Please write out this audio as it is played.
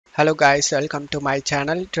Hello guys, welcome to my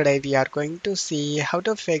channel. Today we are going to see how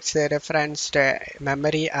to fix the referenced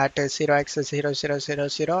memory at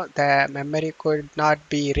 0x0000. The memory could not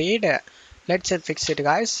be read. Let's fix it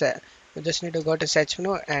guys. You just need to go to search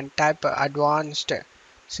menu and type advanced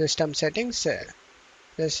system settings.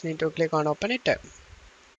 Just need to click on open it.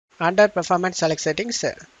 Under performance select settings.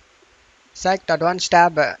 Select advanced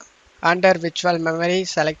tab. Under virtual memory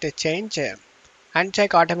select change.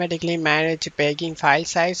 Uncheck automatically manage paging file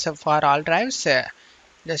size for all drives.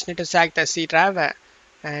 Just need to select the C drive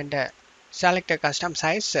and select a custom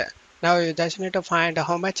size. Now you just need to find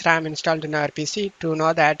how much RAM installed in our PC. To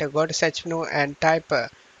know that, go to search menu and type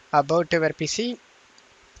about your PC.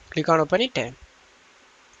 Click on open it.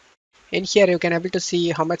 In here you can able to see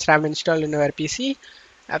how much RAM installed in your PC.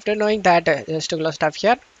 After knowing that, just to close stuff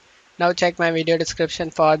here. Now check my video description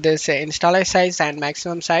for this installer size and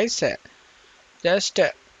maximum size. Just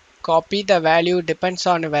copy the value depends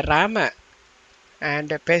on your RAM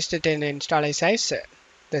and paste it in installer size.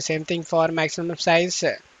 The same thing for maximum size.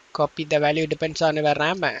 Copy the value depends on your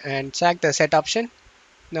RAM and select the set option.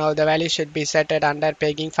 Now the value should be set at under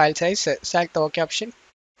paging file size. Select the OK option.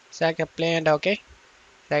 Select the play and OK.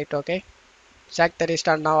 Select OK. Select the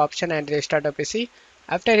restart now option and restart the PC.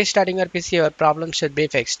 After restarting your PC, your problem should be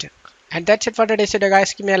fixed. And that's it for today's video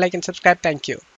guys. Give me a like and subscribe. Thank you.